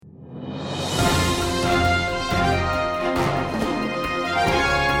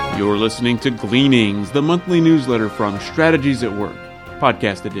You're listening to Gleanings, the monthly newsletter from Strategies at Work,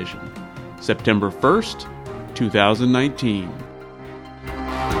 podcast edition, September 1st, 2019.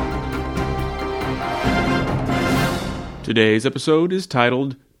 Today's episode is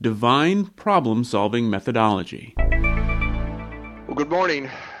titled Divine Problem-Solving Methodology. Well, good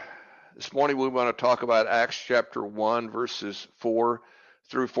morning. This morning we want to talk about Acts chapter 1, verses 4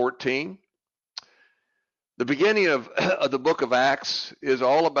 through 14. The beginning of the book of Acts is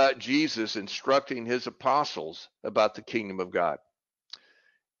all about Jesus instructing his apostles about the kingdom of God.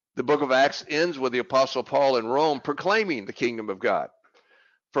 The book of Acts ends with the apostle Paul in Rome proclaiming the kingdom of God.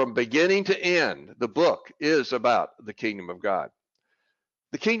 From beginning to end, the book is about the kingdom of God.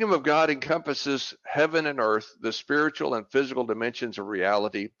 The kingdom of God encompasses heaven and earth, the spiritual and physical dimensions of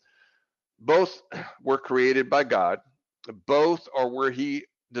reality. Both were created by God. Both are where he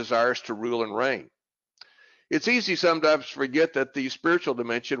desires to rule and reign. It's easy sometimes to forget that the spiritual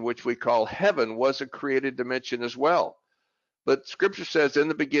dimension, which we call heaven, was a created dimension as well. But Scripture says, in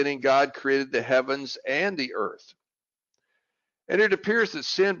the beginning, God created the heavens and the earth. And it appears that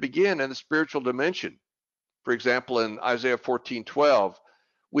sin began in the spiritual dimension. For example, in Isaiah 14:12,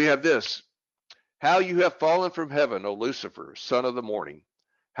 we have this: "How you have fallen from heaven, O Lucifer, son of the morning,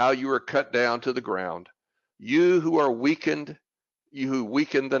 how you are cut down to the ground, you who are weakened, you who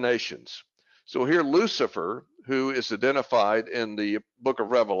weaken the nations." So here Lucifer, who is identified in the book of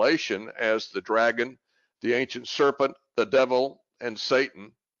Revelation as the dragon, the ancient serpent, the devil, and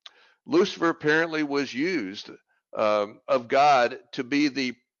Satan, Lucifer apparently was used of God to be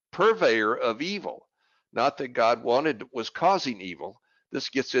the purveyor of evil. Not that God was causing evil. This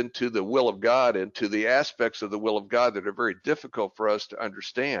gets into the will of God and to the aspects of the will of God that are very difficult for us to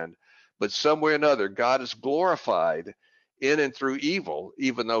understand. But some way or another, God is glorified in and through evil,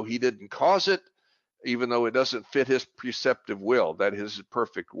 even though he didn't cause it, even though it doesn't fit his preceptive will, that is his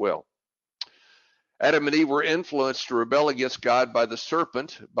perfect will. Adam and Eve were influenced to rebel against God by the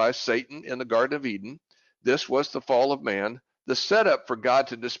serpent, by Satan in the Garden of Eden. This was the fall of man, the setup for God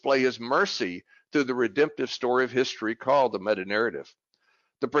to display his mercy through the redemptive story of history called the meta-narrative.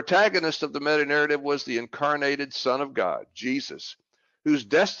 The protagonist of the meta-narrative was the incarnated Son of God, Jesus, whose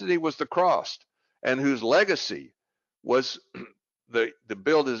destiny was the cross and whose legacy was to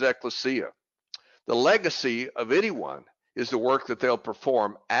build his ecclesia. The legacy of anyone is the work that they'll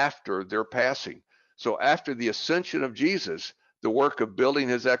perform after their passing. So after the ascension of Jesus, the work of building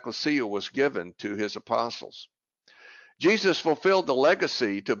his ecclesia was given to his apostles. Jesus fulfilled the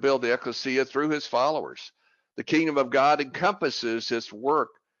legacy to build the ecclesia through his followers. The kingdom of God encompasses his work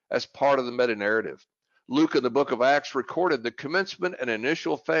as part of the meta-narrative. Luke in the book of Acts recorded the commencement and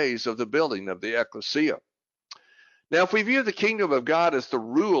initial phase of the building of the ecclesia. Now, if we view the kingdom of God as the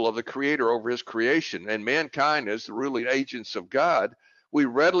rule of the Creator over his creation and mankind as the ruling agents of God, we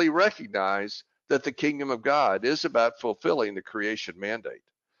readily recognize that the kingdom of God is about fulfilling the creation mandate.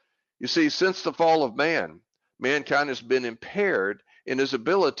 You see, since the fall of man, mankind has been impaired in his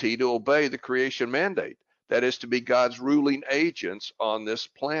ability to obey the creation mandate, that is, to be God's ruling agents on this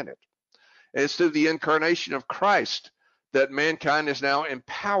planet. And it's through the incarnation of Christ that mankind is now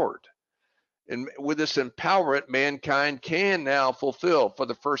empowered. And with this empowerment, mankind can now fulfill, for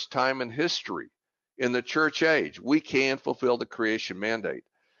the first time in history, in the church age, we can fulfill the creation mandate.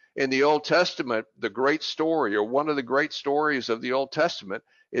 In the Old Testament, the great story, or one of the great stories of the Old Testament,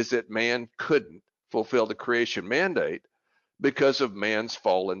 is that man couldn't fulfill the creation mandate because of man's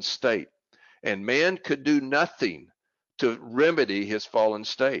fallen state. And man could do nothing to remedy his fallen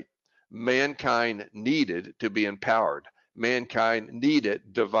state. Mankind needed to be empowered. Mankind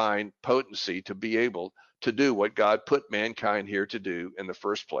needed divine potency to be able to do what God put mankind here to do in the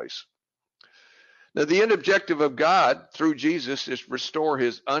first place. Now, the end objective of God through Jesus is to restore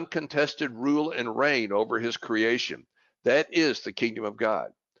his uncontested rule and reign over his creation. That is the kingdom of God.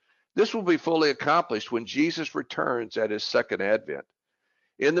 This will be fully accomplished when Jesus returns at his second advent.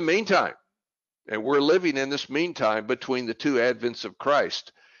 In the meantime, and we're living in this meantime between the two advents of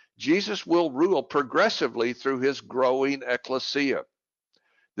Christ, Jesus will rule progressively through his growing ecclesia.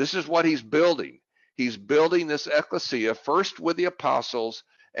 This is what he's building. He's building this ecclesia first with the apostles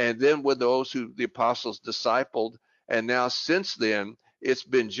and then with those who the apostles discipled. And now since then, it's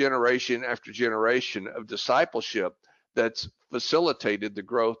been generation after generation of discipleship that's facilitated the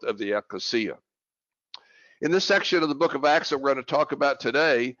growth of the ecclesia. In this section of the book of Acts that we're going to talk about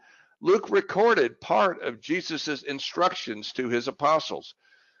today, Luke recorded part of Jesus's instructions to his apostles,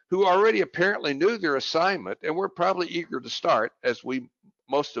 who already apparently knew their assignment and were probably eager to start, as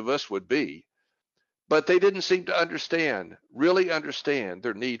most of us would be. But they didn't seem to really understand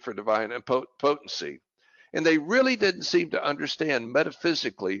their need for divine potency. And they really didn't seem to understand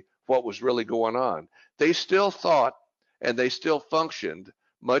metaphysically what was really going on. They still thought and they still functioned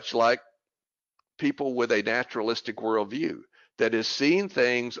much like people with a naturalistic worldview that is seeing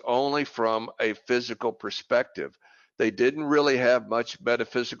things only from a physical perspective. They didn't really have much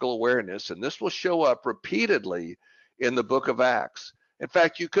metaphysical awareness, and this will show up repeatedly in the book of Acts. In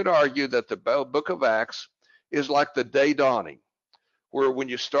fact, you could argue that the book of Acts is like the day dawning, where when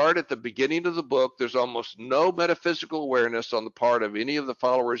you start at the beginning of the book, there's almost no metaphysical awareness on the part of any of the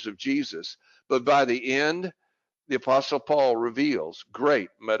followers of Jesus. But by the end, the Apostle Paul reveals great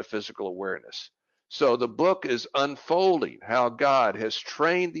metaphysical awareness. So the book is unfolding how God has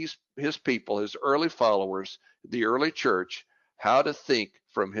trained his people, his early followers, the early church, how to think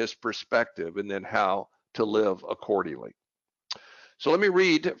from his perspective and then how to live accordingly. So let me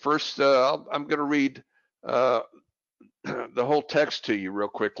read first. I'm going to read the whole text to you real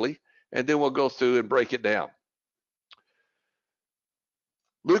quickly, and then we'll go through and break it down.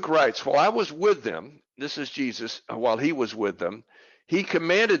 Luke writes, while I was with them, this is Jesus, while he was with them, he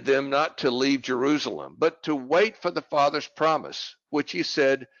commanded them not to leave Jerusalem, but to wait for the Father's promise, which he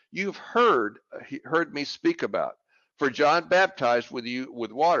said, you've heard me speak about. For John baptized with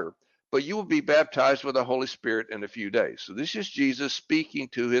water, but you will be baptized with the Holy Spirit in a few days. So this is Jesus speaking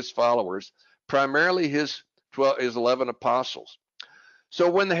to his followers, primarily his 11 apostles. So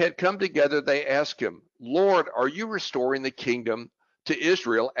when they had come together, they asked him, Lord, are you restoring the kingdom to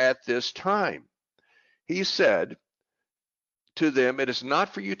Israel at this time? He said to them, it is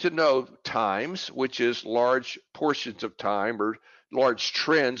not for you to know times, which is large portions of time or large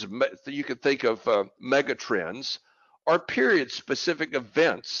trends. You could think of mega trends or period specific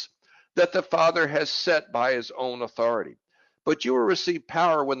events that the Father has set by his own authority. But you will receive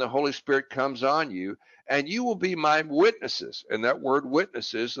power when the Holy Spirit comes on you, and you will be my witnesses. And that word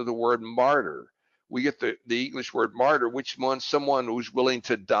witnesses is the word martyr. We get the English word martyr, which means someone who's willing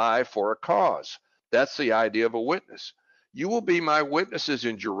to die for a cause. That's the idea of a witness. You will be my witnesses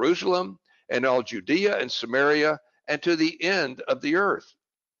in Jerusalem and all Judea and Samaria and to the end of the earth.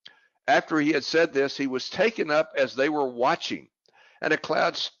 After he had said this, he was taken up as they were watching, and a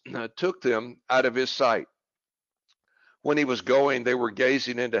cloud took them out of his sight. When he was going, they were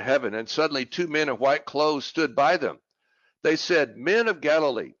gazing into heaven, and suddenly two men in white clothes stood by them. They said, Men of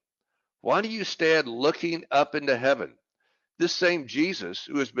Galilee, why do you stand looking up into heaven? This same Jesus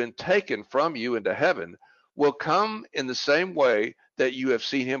who has been taken from you into heaven will come in the same way that you have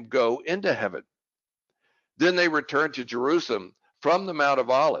seen him go into heaven. Then they returned to Jerusalem from the Mount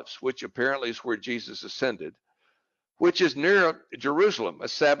of Olives, which apparently is where Jesus ascended, which is near Jerusalem, a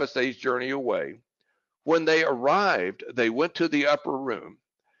Sabbath day's journey away. When they arrived, they went to the upper room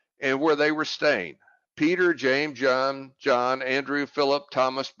and where they were staying. Peter, James, John, Andrew, Philip,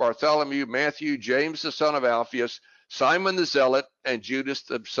 Thomas, Bartholomew, Matthew, James the son of Alphaeus, Simon the Zealot, and Judas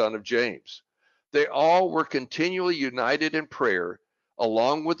the son of James. They all were continually united in prayer,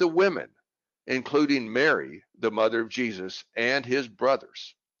 along with the women, including Mary, the mother of Jesus, and his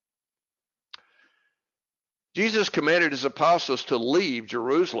brothers. Jesus commanded his apostles to leave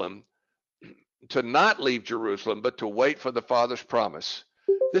Jerusalem, to not leave Jerusalem, but to wait for the Father's promise.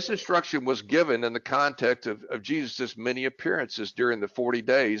 This instruction was given in the context of Jesus' many appearances during the 40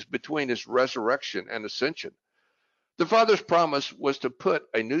 days between his resurrection and ascension. The Father's promise was to put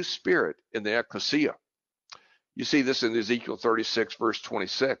a new spirit in the ecclesia. You see this in Ezekiel 36, verse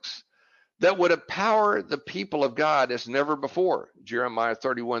 26. That would empower the people of God as never before, Jeremiah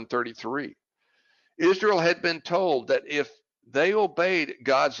 31:33. Israel had been told that if they obeyed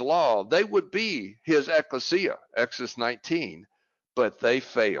God's law, they would be his ecclesia, Exodus 19, but they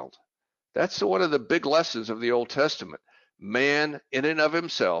failed. That's one of the big lessons of the Old Testament. Man, in and of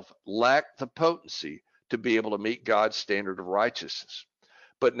himself, lacked the potency to be able to meet God's standard of righteousness.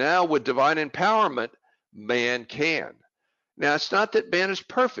 But now with divine empowerment, man can. Now, it's not that man is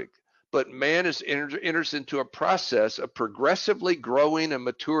perfect, but man enters into a process of progressively growing and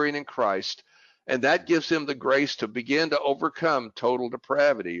maturing in Christ, and that gives him the grace to begin to overcome total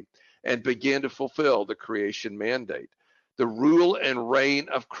depravity and begin to fulfill the creation mandate. The rule and reign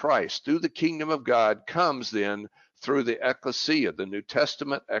of Christ through the kingdom of God comes then through the ecclesia, the New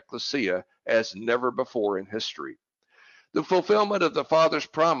Testament ecclesia, as never before in history. The fulfillment of the Father's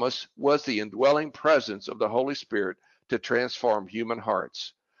promise was the indwelling presence of the Holy Spirit to transform human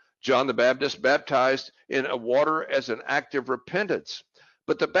hearts. John the Baptist baptized in water as an act of repentance,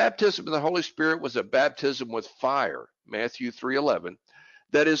 but the baptism of the Holy Spirit was a baptism with fire, Matthew 3:11,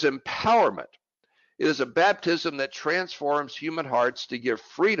 that is empowerment. It is a baptism that transforms human hearts to give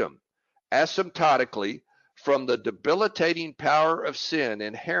freedom asymptotically from the debilitating power of sin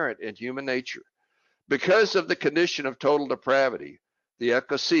inherent in human nature. Because of the condition of total depravity, the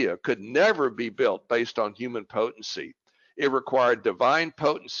ecclesia, could never be built based on human potency. It required divine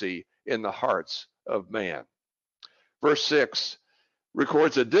potency in the hearts of man. Verse 6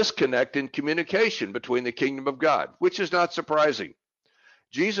 records a disconnect in communication between the kingdom of God, which is not surprising.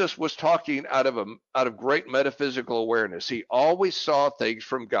 Jesus was talking out of great metaphysical awareness. He always saw things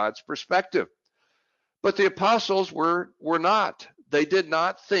from God's perspective. But the apostles were not. They did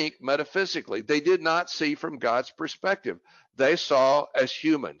not think metaphysically. They did not see from God's perspective. They saw as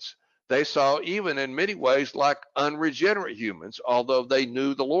humans. They saw even in many ways like unregenerate humans, although they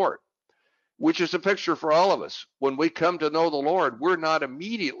knew the Lord, which is a picture for all of us. When we come to know the Lord, we're not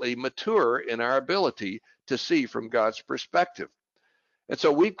immediately mature in our ability to see from God's perspective. And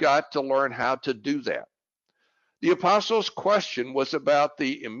so we've got to learn how to do that. The apostles' question was about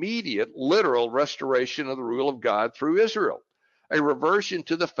the immediate, literal restoration of the rule of God through Israel, a reversion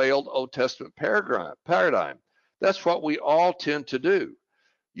to the failed Old Testament paradigm. That's what we all tend to do.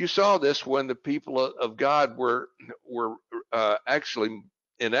 You saw this when the people of God were actually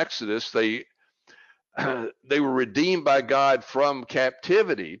in Exodus. They were redeemed by God from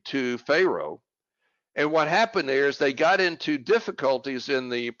captivity to Pharaoh. And what happened there is they got into difficulties in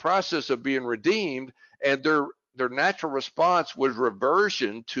the process of being redeemed, and their natural response was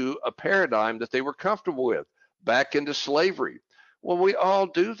reversion to a paradigm that they were comfortable with, back into slavery. Well, we all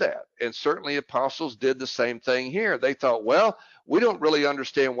do that. And certainly apostles did the same thing here. They thought, well, we don't really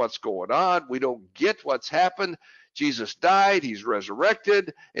understand what's going on. We don't get what's happened. Jesus died, he's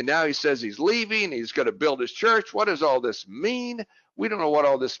resurrected, and now he says he's leaving, he's going to build his church. What does all this mean? We don't know what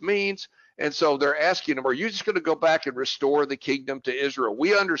all this means. And so they're asking him, are you just going to go back and restore the kingdom to Israel?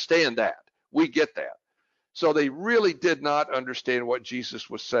 We understand that. We get that. So they really did not understand what Jesus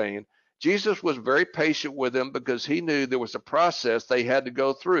was saying. Jesus was very patient with them because he knew there was a process they had to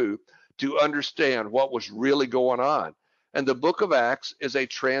go through to understand what was really going on. And the book of Acts is a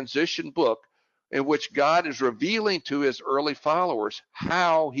transition book in which God is revealing to his early followers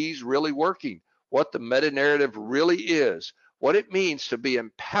how he's really working, what the meta-narrative really is, what it means to be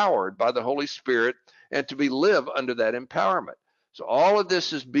empowered by the Holy Spirit and to live under that empowerment. So all of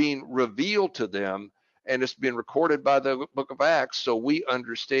this is being revealed to them, and it's been recorded by the book of Acts, so we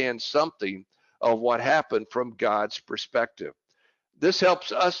understand something of what happened from God's perspective. This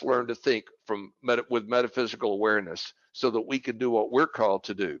helps us learn to think with metaphysical awareness so that we can do what we're called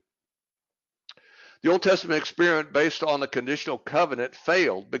to do. The Old Testament experiment based on the conditional covenant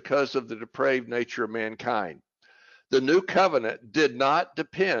failed because of the depraved nature of mankind. The new covenant did not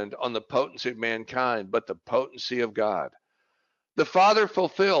depend on the potency of mankind, but the potency of God. The Father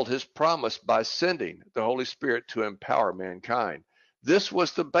fulfilled his promise by sending the Holy Spirit to empower mankind. This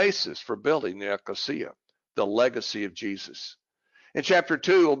was the basis for building the ecclesia, the legacy of Jesus. In chapter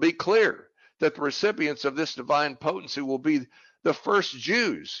 2, it will be clear that the recipients of this divine potency will be the first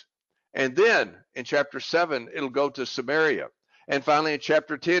Jews. And then in chapter 7, it'll go to Samaria. And finally in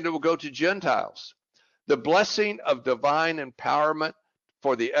chapter 10, it will go to Gentiles. The blessing of divine empowerment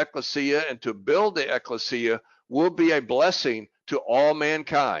for the ecclesia and to build the ecclesia will be a blessing to all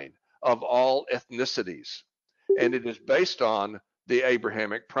mankind of all ethnicities. And it is based on the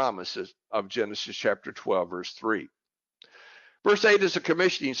Abrahamic promises of Genesis chapter 12, verse 3. Verse 8 is a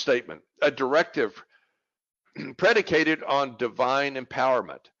commissioning statement, a directive predicated on divine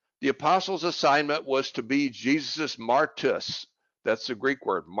empowerment. The apostles' assignment was to be Jesus' martus. That's the Greek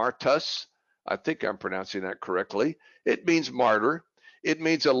word, martus. I think I'm pronouncing that correctly. It means martyr. It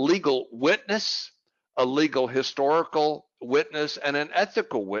means a legal witness, a legal historical witness, and an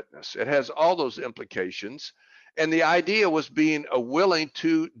ethical witness. It has all those implications. And the idea was being willing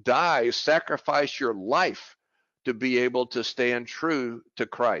to die, sacrifice your life to be able to stand true to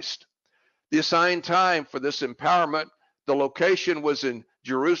Christ. The assigned time for this empowerment, the location was in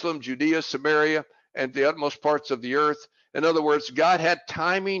Jerusalem, Judea, Samaria, and the utmost parts of the earth. In other words, God had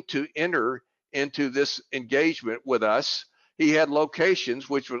timing to enter into this engagement with us. He had locations,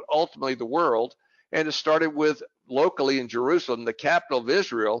 which was ultimately the world, and it started with locally in Jerusalem, the capital of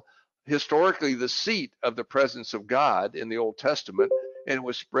Israel, historically the seat of the presence of God in the Old Testament, and it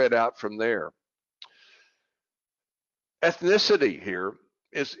was spread out from there. Ethnicity here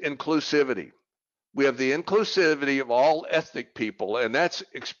is inclusivity. We have the inclusivity of all ethnic people, and that's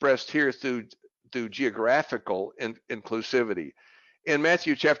expressed here through geographical inclusivity. In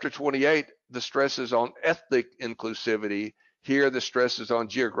Matthew chapter 28, the stress is on ethnic inclusivity. Here, the stress is on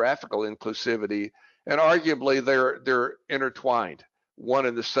geographical inclusivity, and arguably they're intertwined, one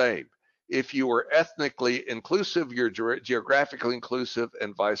and the same. If you are ethnically inclusive, you're geographically inclusive,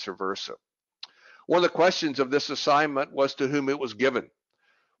 and vice versa. One of the questions of this assignment was to whom it was given.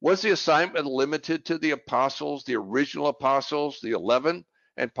 Was the assignment limited to the apostles, the original apostles, the 11,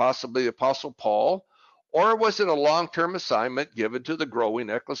 and possibly the Apostle Paul? Or was it a long-term assignment given to the growing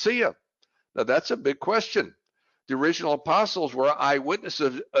ecclesia? Now, that's a big question. The original apostles were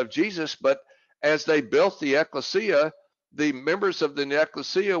eyewitnesses of Jesus, but as they built the ecclesia, the members of the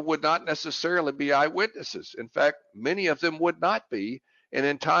ecclesia would not necessarily be eyewitnesses. In fact, many of them would not be, and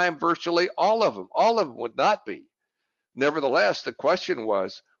in time, virtually all of them would not be. Nevertheless, the question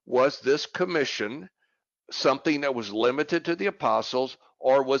was this commission something that was limited to the apostles,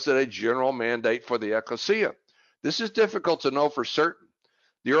 or was it a general mandate for the ecclesia? This is difficult to know for certain.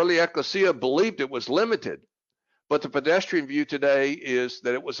 The early ecclesia believed it was limited, but the pedestrian view today is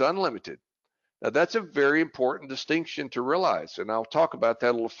that it was unlimited. Now, that's a very important distinction to realize, and I'll talk about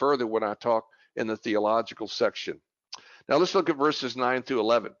that a little further when I talk in the theological section. Now, let's look at verses 9 through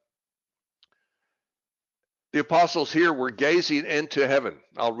 11. The apostles here were gazing into heaven.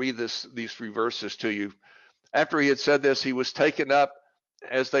 I'll read these three verses to you. After he had said this, he was taken up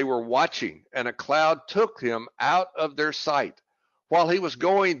as they were watching, and a cloud took him out of their sight. While he was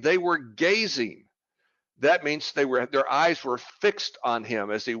going, they were gazing. That means their eyes were fixed on him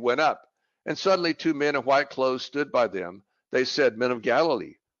as he went up. And suddenly 2 men in white clothes stood by them. They said, "Men of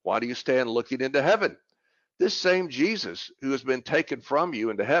Galilee, why do you stand looking into heaven? This same Jesus who has been taken from you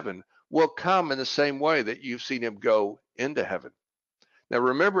into heaven will come in the same way that you've seen him go into heaven." Now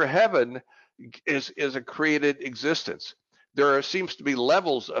remember, heaven is a created existence. There seems to be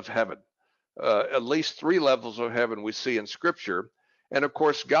levels of heaven, at least 3 levels of heaven we see in Scripture. And of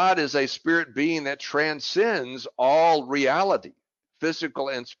course, God is a spirit being that transcends all reality, physical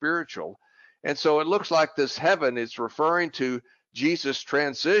and spiritual. And so it looks like this heaven is referring to Jesus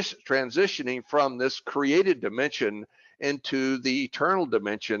transitioning from this created dimension into the eternal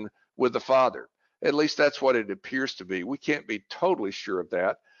dimension with the Father. At least that's what it appears to be. We can't be totally sure of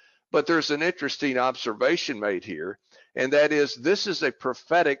that. But there's an interesting observation made here, and that is this is a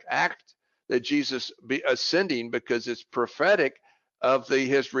prophetic act that Jesus be ascending, because it's prophetic of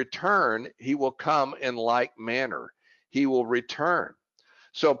his return. He will come in like manner. He will return.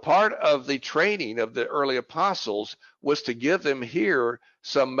 So part of the training of the early apostles was to give them here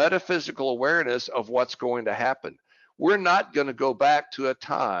some metaphysical awareness of what's going to happen. We're not going to go back to a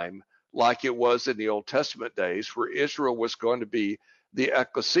time like it was in the Old Testament days where Israel was going to be the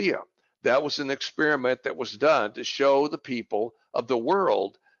ecclesia. That was an experiment that was done to show the people of the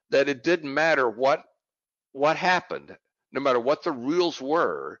world that it didn't matter what happened, no matter what the rules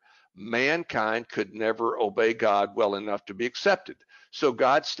were, mankind could never obey God well enough to be accepted. So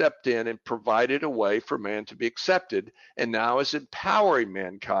God stepped in and provided a way for man to be accepted, and now is empowering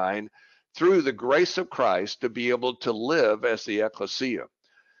mankind through the grace of Christ to be able to live as the ecclesia.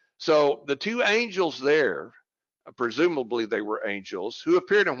 So the 2 angels there, presumably they were angels, who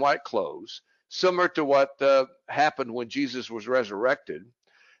appeared in white clothes, similar to what happened when Jesus was resurrected.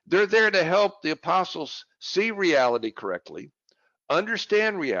 They're there to help the apostles see reality correctly,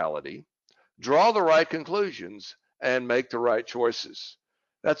 understand reality, draw the right conclusions, and make the right choices.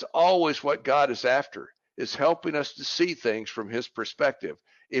 That's always what God is after, is helping us to see things from his perspective.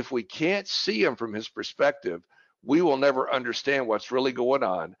 If we can't see them from his perspective, we will never understand what's really going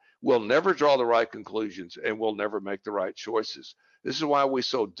on. We'll never draw the right conclusions, and we'll never make the right choices. This is why we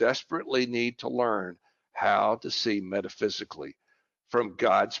so desperately need to learn how to see metaphysically from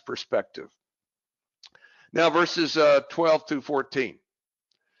God's perspective. Now, verses 12 through 14.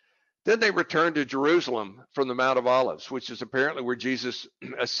 Then they returned to Jerusalem from the Mount of Olives, which is apparently where Jesus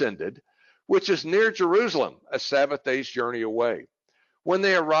ascended, which is near Jerusalem, a Sabbath day's journey away. When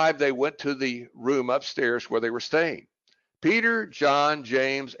they arrived, they went to the room upstairs where they were staying. Peter, John,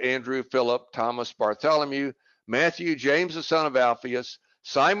 James, Andrew, Philip, Thomas, Bartholomew, Matthew, James the son of Alphaeus,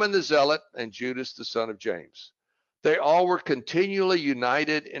 Simon the Zealot, and Judas the son of James. They all were continually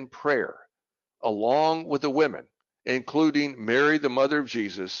united in prayer, along with the women, including Mary, the mother of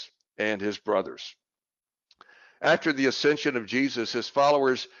Jesus, and his brothers. After the ascension of Jesus, his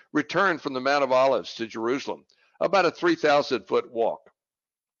followers returned from the Mount of Olives to Jerusalem, about a 3,000-foot walk.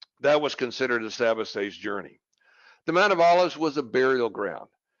 That was considered a Sabbath day's journey. The Mount of Olives was a burial ground.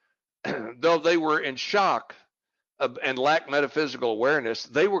 Though they were in shock and lacked metaphysical awareness,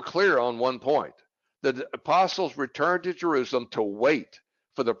 they were clear on one point. The apostles returned to Jerusalem to wait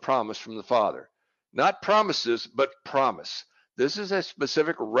for the promise from the Father. Not promises, but promise. This is a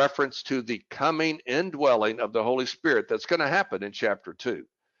specific reference to the coming indwelling of the Holy Spirit that's going to happen in chapter 2.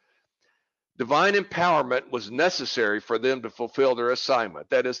 Divine empowerment was necessary for them to fulfill their assignment.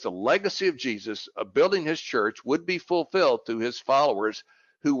 That is, the legacy of Jesus of building his church would be fulfilled through his followers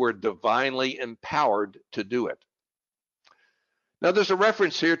who were divinely empowered to do it. Now, there's a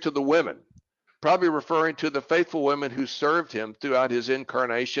reference here to the women, probably referring to the faithful women who served him throughout his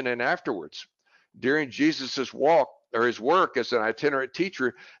incarnation and afterwards. During Jesus's walk or his work as an itinerant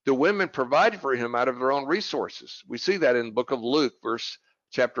teacher, the women provided for him out of their own resources. We see that in the book of Luke,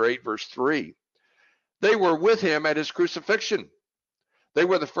 chapter 8, verse 3. They were with him at his crucifixion. They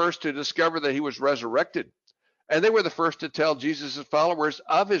were the first to discover that he was resurrected. And they were the first to tell Jesus' followers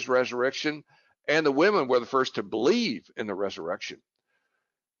of his resurrection. And the women were the first to believe in the resurrection.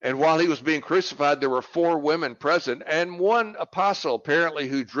 And while he was being crucified, there were 4 women present and 1 apostle apparently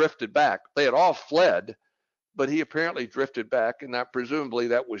who drifted back. They had all fled, but he apparently drifted back, and presumably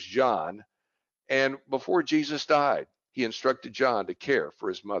that was John. And before Jesus died, he instructed John to care for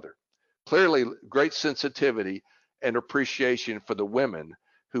his mother. Clearly, great sensitivity and appreciation for the women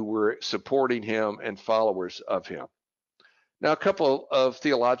who were supporting him and followers of him. Now, a couple of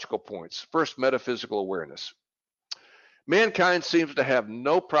theological points. First, metaphysical awareness. Mankind seems to have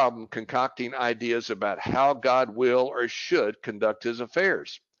no problem concocting ideas about how God will or should conduct his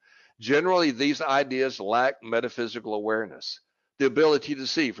affairs. Generally, these ideas lack metaphysical awareness, the ability to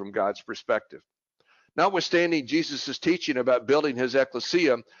see from God's perspective. Notwithstanding Jesus' teaching about building his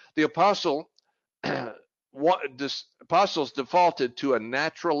ecclesia, the apostles defaulted to a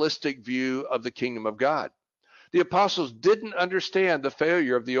naturalistic view of the kingdom of God. The apostles didn't understand the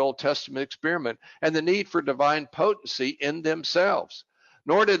failure of the Old Testament experiment and the need for divine potency in themselves,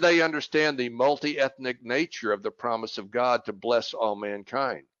 nor did they understand the multi-ethnic nature of the promise of God to bless all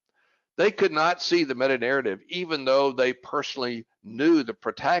mankind. They could not see the meta-narrative, even though they personally knew the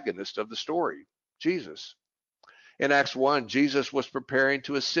protagonist of the story, Jesus. In Acts 1, Jesus was preparing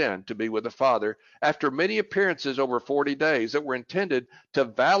to ascend to be with the Father after many appearances over 40 days that were intended to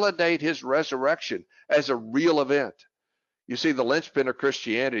validate his resurrection as a real event. You see, the linchpin of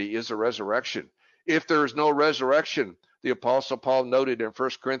Christianity is the resurrection. If there is no resurrection, the Apostle Paul noted in 1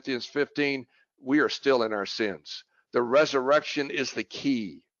 Corinthians 15, we are still in our sins. The resurrection is the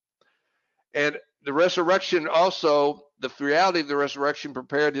key. And the resurrection also, the reality of the resurrection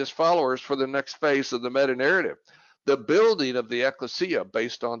prepared his followers for the next phase of the meta-narrative, the building of the ecclesia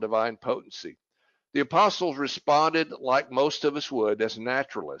based on divine potency. The apostles responded like most of us would as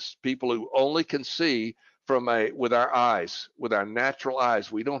naturalists, people who only can see with our eyes, with our natural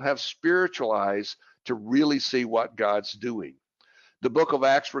eyes. We don't have spiritual eyes to really see what God's doing. The book of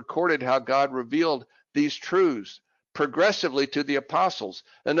Acts recorded how God revealed these truths progressively to the apostles.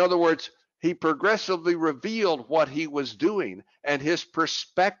 In other words, he progressively revealed what he was doing and his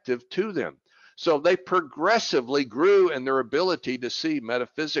perspective to them. So they progressively grew in their ability to see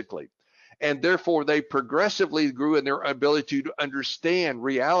metaphysically. And therefore, they progressively grew in their ability to understand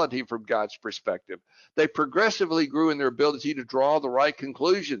reality from God's perspective. They progressively grew in their ability to draw the right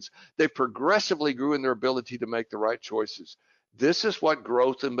conclusions. They progressively grew in their ability to make the right choices. This is what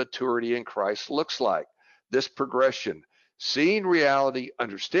growth and maturity in Christ looks like. This progression, seeing reality,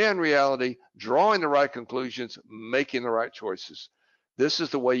 understand reality, drawing the right conclusions, making the right choices. This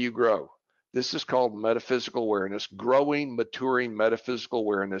is the way you grow. This is called metaphysical awareness, growing, maturing metaphysical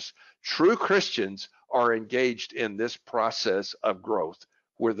awareness. True Christians are engaged in this process of growth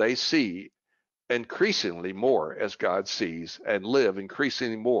where they see increasingly more as God sees and live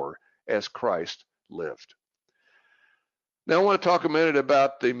increasingly more as Christ lived. Now I want to talk a minute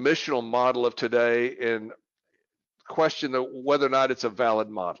about the missional model of today and question whether or not it's a valid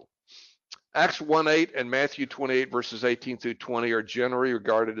model. Acts 1:8 and Matthew 28 verses 18 through 20 are generally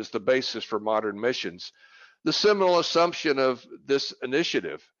regarded as the basis for modern missions. The seminal assumption of this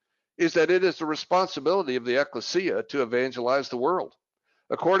initiative is that it is the responsibility of the ecclesia to evangelize the world.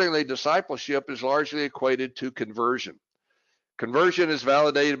 Accordingly, discipleship is largely equated to conversion. Conversion is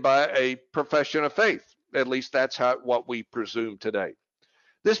validated by a profession of faith. At least that's what we presume today.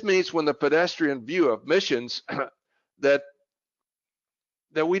 This means when the pedestrian view of missions that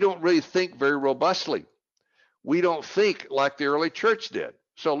we don't really think very robustly. We don't think like the early church did.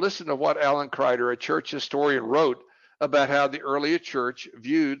 So listen to what Alan Kreider, a church historian, wrote about how the early church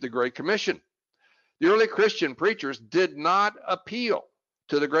viewed the Great Commission. The early Christian preachers did not appeal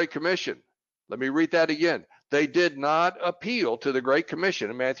to the Great Commission. Let me read that again. They did not appeal to the Great Commission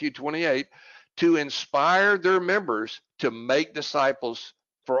in Matthew 28 to inspire their members to make disciples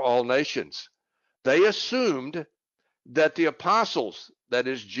for all nations. They assumed that the apostles, that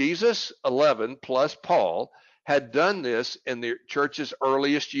is Jesus 11 plus Paul, had done this in the church's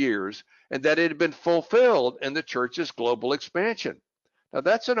earliest years and that it had been fulfilled in the church's global expansion. Now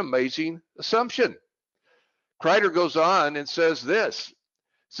that's an amazing assumption. Kreider goes on and says this,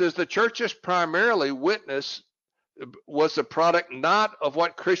 says the church's primarily witness was the product not of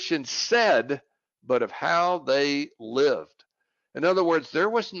what Christians said, but of how they lived. In other words, there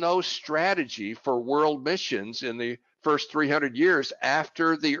was no strategy for world missions in the first 300 years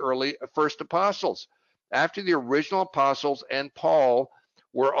after the early first apostles. After the original apostles and Paul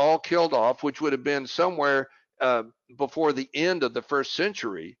were all killed off, which would have been somewhere before the end of the first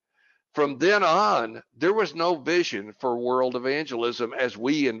century, from then on, there was no vision for world evangelism as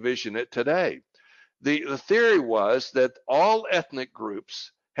we envision it today. The theory was that all ethnic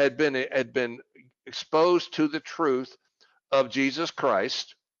groups had been exposed to the truth of Jesus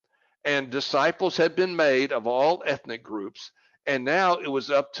Christ, and disciples had been made of all ethnic groups, and now it was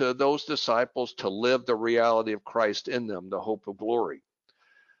up to those disciples to live the reality of Christ in them, the hope of glory.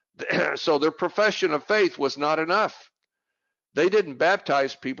 So their profession of faith was not enough. They didn't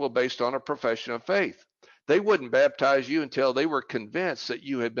baptize people based on a profession of faith. They wouldn't baptize you until they were convinced that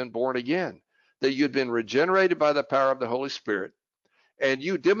you had been born again, that you'd been regenerated by the power of the Holy Spirit, and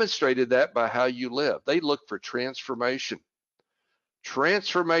you demonstrated that by how you live. They looked for transformation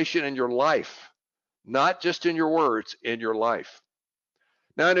in your life, not just in your words, in your life.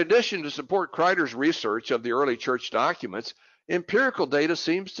 Now, in addition to support Kreider's research of the early church documents, empirical data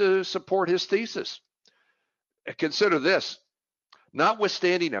seems to support his thesis. Consider this.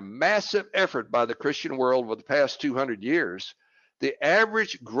 Notwithstanding a massive effort by the Christian world over the past 200 years, the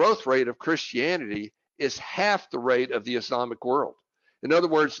average growth rate of Christianity is half the rate of the Islamic world. In other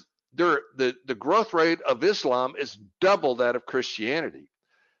words, the growth rate of Islam is double that of Christianity.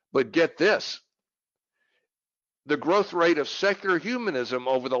 But get this, the growth rate of secular humanism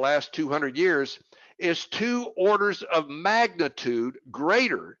over the last 200 years is 2 orders of magnitude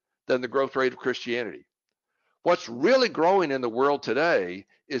greater than the growth rate of Christianity. What's really growing in the world today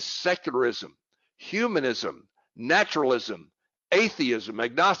is secularism, humanism, naturalism, atheism,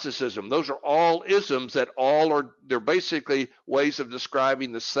 agnosticism. Those are all isms that they're basically ways of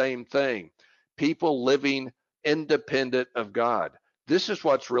describing the same thing. People living independent of God. This is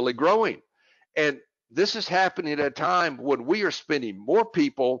what's really growing. And this is happening at a time when we are spending more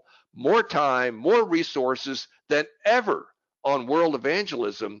people, more time, more resources than ever on world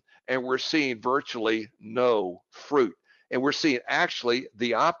evangelism, and we're seeing virtually no fruit. And we're seeing actually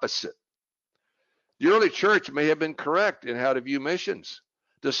the opposite. The early church may have been correct in how to view missions.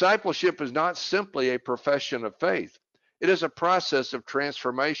 Discipleship is not simply a profession of faith. It is a process of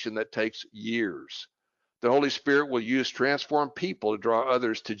transformation that takes years. The Holy Spirit will use transformed people to draw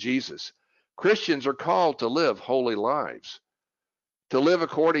others to Jesus. Christians are called to live holy lives. To live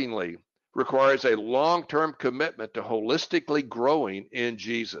accordingly requires a long-term commitment to holistically growing in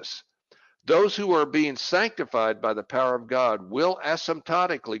Jesus. Those who are being sanctified by the power of God will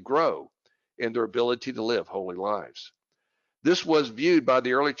asymptotically grow in their ability to live holy lives. This was viewed by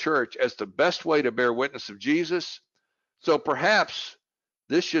the early church as the best way to bear witness of Jesus. So perhaps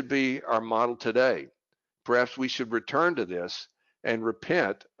this should be our model today. Perhaps we should return to this and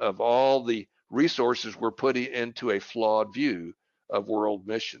repent of all the resources we're putting into a flawed view of world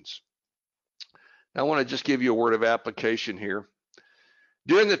missions. Now, I want to just give you a word of application here.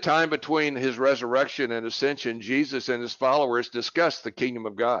 During the time between his resurrection and ascension, Jesus and his followers discussed the kingdom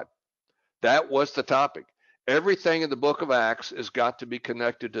of God. That was the topic. Everything in the book of Acts has got to be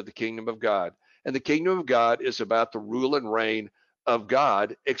connected to the kingdom of God. And the kingdom of God is about the rule and reign of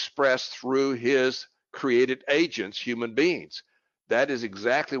God expressed through his created agents, human beings. That is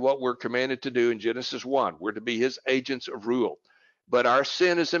exactly what we're commanded to do in Genesis 1. We're to be his agents of rule. But our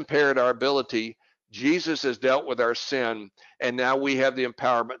sin has impaired our ability. Jesus has dealt with our sin, and now we have the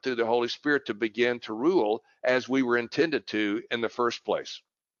empowerment through the Holy Spirit to begin to rule as we were intended to in the first place.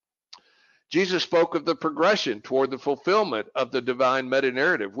 Jesus spoke of the progression toward the fulfillment of the divine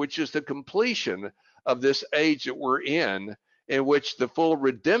meta-narrative, which is the completion of this age that we're in which the full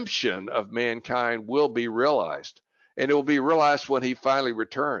redemption of mankind will be realized. And it will be realized when he finally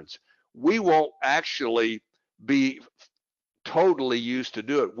returns. We won't actually be totally used to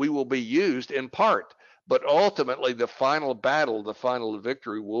do it. We will be used in part, but ultimately the final battle, the final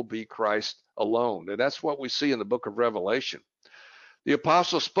victory will be Christ alone. And that's what we see in the book of Revelation. The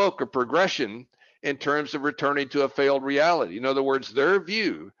apostles spoke of progression in terms of returning to a failed reality. In other words, their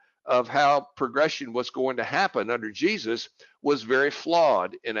view of how progression was going to happen under Jesus was very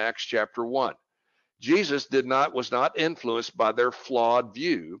flawed in Acts chapter 1. Jesus was not influenced by their flawed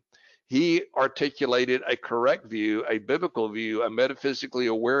view. He articulated a correct view, a biblical view, a metaphysically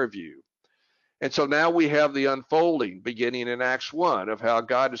aware view. And so now we have the unfolding beginning in Acts 1 of how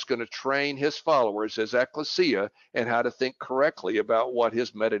God is going to train his followers as ecclesia and how to think correctly about what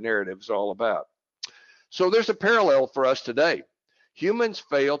his meta-narrative is all about. So there's a parallel for us today. Humans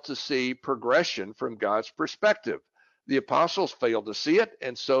fail to see progression from God's perspective. The apostles failed to see it,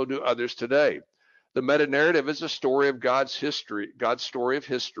 and so do others today. The meta-narrative is a story of God's history, God's story of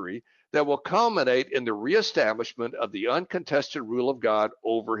history that will culminate in the reestablishment of the uncontested rule of God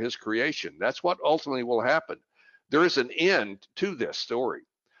over his creation. That's what ultimately will happen. There is an end to this story.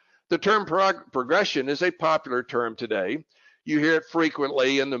 The term progression is a popular term today. You hear it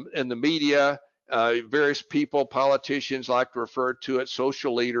frequently in the media. Various people, politicians like to refer to it,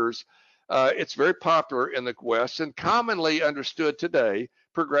 social leaders. It's very popular in the West and commonly understood today.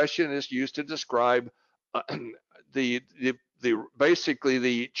 Progression is used to describe basically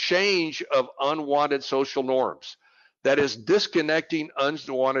the change of unwanted social norms. That is, disconnecting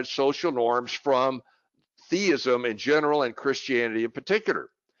unwanted social norms from theism in general and Christianity in particular.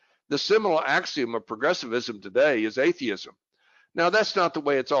 The seminal axiom of progressivism today is atheism. Now, that's not the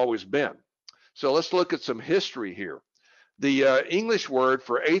way it's always been. So let's look at some history here. The English word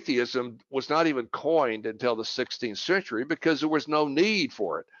for atheism was not even coined until the 16th century because there was no need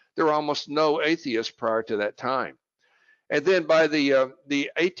for it. There were almost no atheists prior to that time. And then by the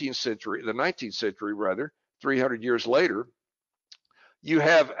 19th century rather, 300 years later, you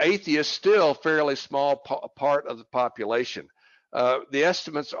have atheists still fairly small part of the population. The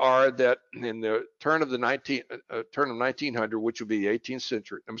estimates are that in the turn of 1900, which would be 19th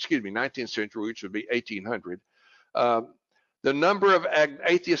century, which would be 1800, the number of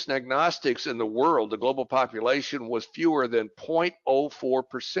atheists and agnostics in the world, the global population, was fewer than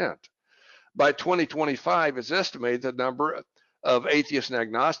 0.04%. By 2025, it's estimated the number of atheists and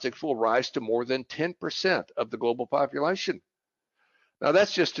agnostics will rise to more than 10% of the global population. Now,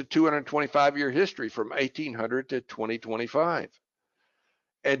 that's just a 225-year history from 1800 to 2025.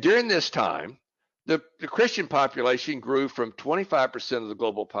 And during this time, the Christian population grew from 25% of the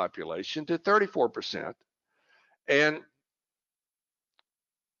global population to 34%. And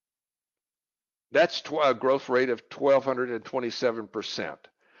that's a growth rate of 1,227%.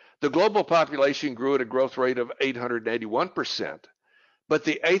 The global population grew at a growth rate of 881%. But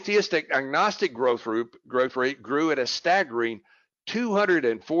the atheistic agnostic growth rate grew at a staggering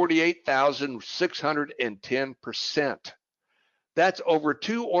 248,610%. That's over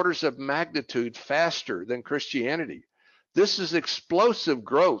 2 orders of magnitude faster than Christianity. This is explosive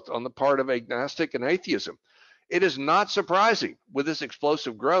growth on the part of agnostic and atheism. It is not surprising with this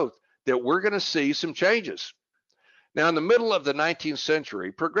explosive growth that we're going to see some changes. Now, in the middle of the 19th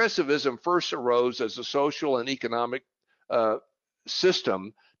century, progressivism first arose as a social and economic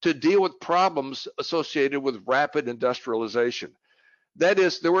system to deal with problems associated with rapid industrialization. That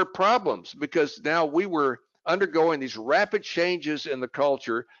is, there were problems because now we were undergoing these rapid changes in the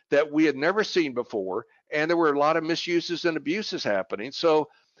culture that we had never seen before, and there were a lot of misuses and abuses happening. So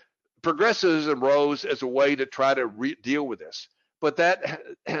progressivism rose as a way to try to deal with this. But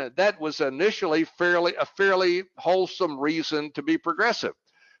that was initially a fairly wholesome reason to be progressive.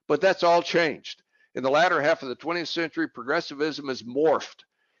 But that's all changed. In the latter half of the 20th century, progressivism has morphed.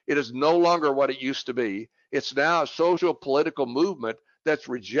 It is no longer what it used to be. It's now a social political movement that's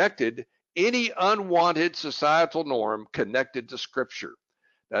rejected any unwanted societal norm connected to Scripture.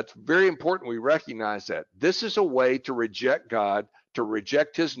 That's very important we recognize that. This is a way to reject God, to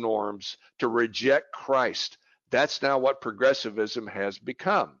reject his norms, to reject Christ. That's now what progressivism has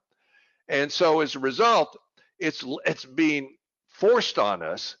become. And so as a result, it's being forced on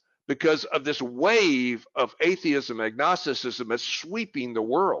us because of this wave of atheism, agnosticism that's sweeping the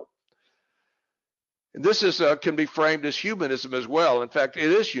world. And this can be framed as humanism as well. In fact,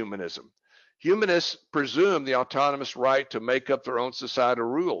 it is humanism. Humanists presume the autonomous right to make up their own societal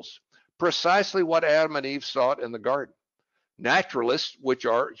rules, precisely what Adam and Eve sought in the garden. Naturalists, which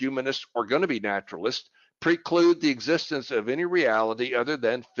are humanists, are going to be naturalists, preclude the existence of any reality other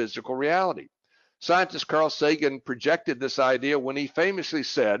than physical reality. Scientist Carl Sagan projected this idea when he famously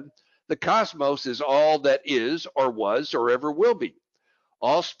said, "The cosmos is all that is or was or ever will be.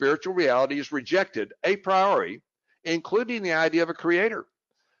 All spiritual reality is rejected a priori, including the idea of a creator.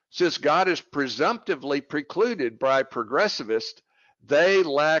 Since God is presumptively precluded by progressivists, they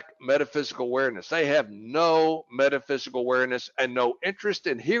lack metaphysical awareness. They have no metaphysical awareness and no interest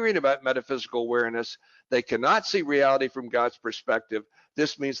in hearing about metaphysical awareness. They cannot see reality from God's perspective.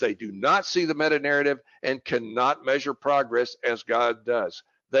 This means they do not see the meta-narrative and cannot measure progress as God does.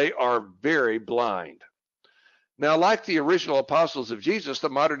 They are very blind." Now, like the original apostles of Jesus, the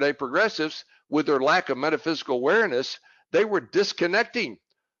modern-day progressives, with their lack of metaphysical awareness, they were disconnecting.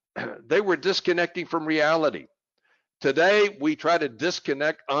 They were disconnecting from reality. Today, we try to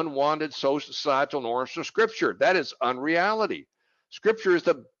disconnect unwanted societal norms from Scripture. That is unreality. Scripture is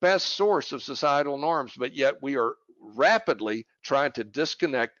the best source of societal norms, but yet we are rapidly trying to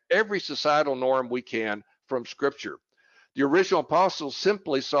disconnect every societal norm we can from Scripture. The original apostles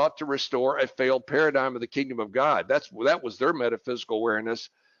simply sought to restore a failed paradigm of the kingdom of God. That was their metaphysical awareness.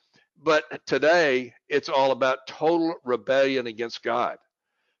 But today, it's all about total rebellion against God.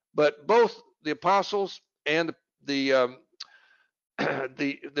 But both the apostles and the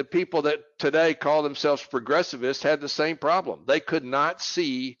people that today call themselves progressivists had the same problem. They could not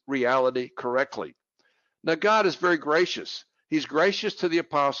see reality correctly. Now, God is very gracious. He's gracious to the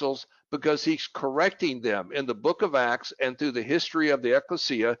apostles because he's correcting them in the book of Acts and through the history of the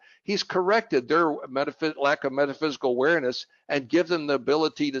ecclesia. He's corrected their lack of metaphysical awareness and give them the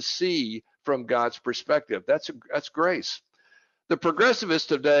ability to see from God's perspective. That's grace. The progressivists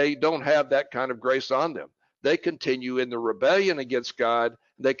today don't have that kind of grace on them. They continue in the rebellion against God.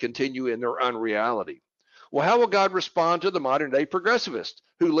 They continue in their unreality. Well, how will God respond to the modern day progressivists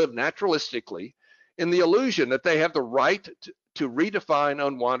who live naturalistically in the illusion that they have the right to redefine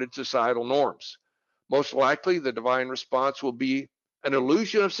unwanted societal norms? Most likely, the divine response will be an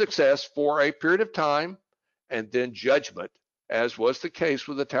illusion of success for a period of time and then judgment, as was the case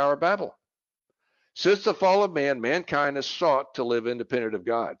with the Tower of Babel. Since the fall of man, mankind has sought to live independent of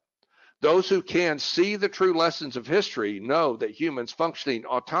God. Those who can see the true lessons of history know that humans functioning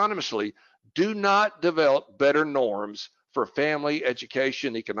autonomously do not develop better norms for family,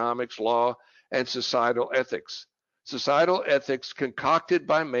 education, economics, law, and societal ethics. Societal ethics concocted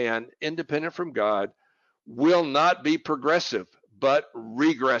by man, independent from God, will not be progressive, but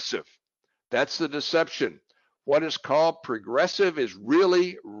regressive. That's the deception. What is called progressive is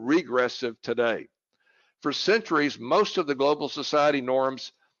really regressive today. For centuries, most of the global society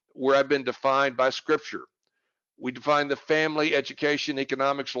norms have been defined by Scripture. We define the family, education,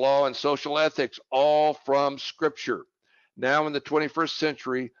 economics, law, and social ethics all from Scripture. Now in the 21st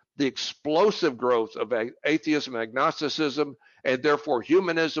century, the explosive growth of atheism and agnosticism, and therefore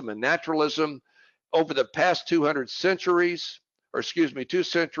humanism and naturalism over the past 2 centuries,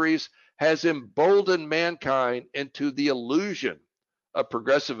 has emboldened mankind into the illusion of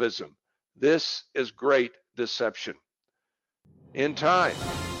progressivism. This is great deception. In time,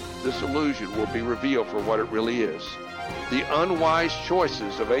 this illusion will be revealed for what it really is. The unwise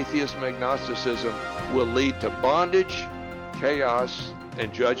choices of atheism and agnosticism will lead to bondage, chaos,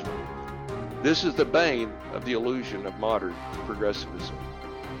 and judgment. This is the bane of the illusion of modern progressivism.